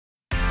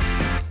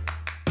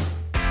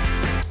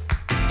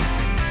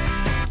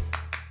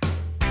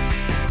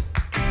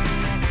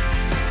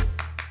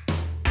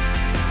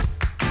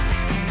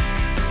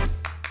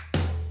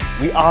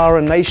We are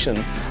a nation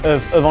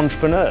of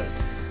entrepreneurs.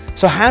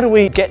 So how do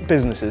we get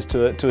businesses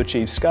to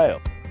achieve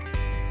scale?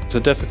 The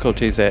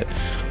difficulty that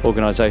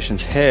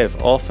organisations have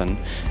often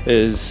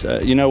is,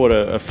 you know what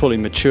a fully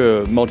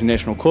mature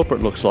multinational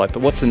corporate looks like,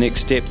 but what's the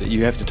next step that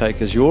you have to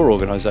take as your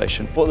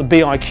organisation? What the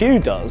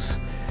BIQ does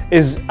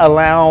is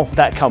allow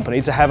that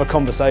company to have a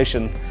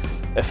conversation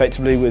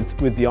effectively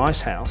with the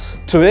Icehouse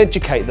to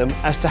educate them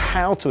as to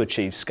how to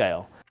achieve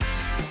scale.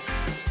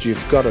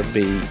 You've got to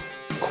be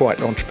quite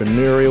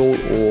entrepreneurial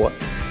or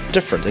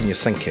different in your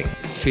thinking.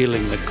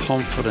 Feeling the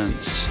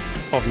confidence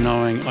of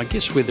knowing, I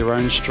guess, where their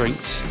own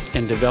strengths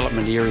and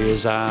development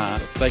areas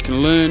are. They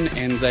can learn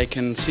and they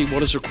can see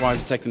what is required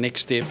to take the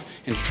next step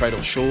and to trade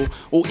offshore,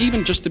 or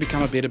even just to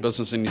become a better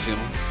business in New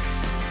Zealand.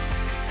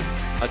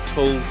 A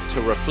tool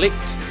to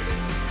reflect,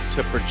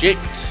 to project,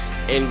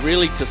 and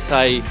really to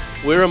say,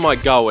 where am I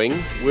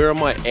going, where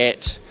am I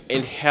at,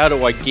 and how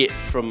do I get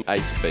from A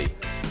to B?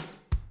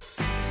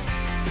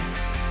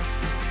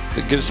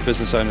 It gives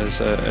business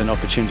owners an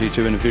opportunity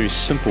to, in a very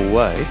simple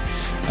way,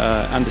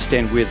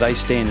 understand where they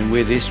stand and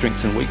where their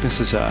strengths and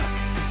weaknesses are.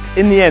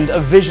 In the end, a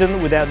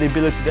vision without the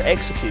ability to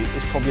execute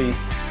is probably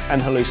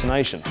an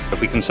hallucination. If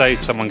we can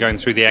save someone going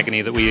through the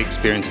agony that we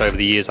experience over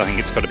the years, I think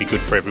it's got to be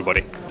good for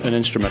everybody. An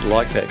instrument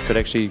like that could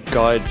actually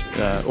guide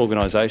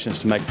organisations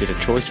to make better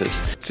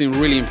choices. It's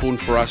really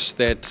important for us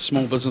that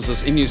small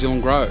businesses in New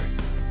Zealand grow.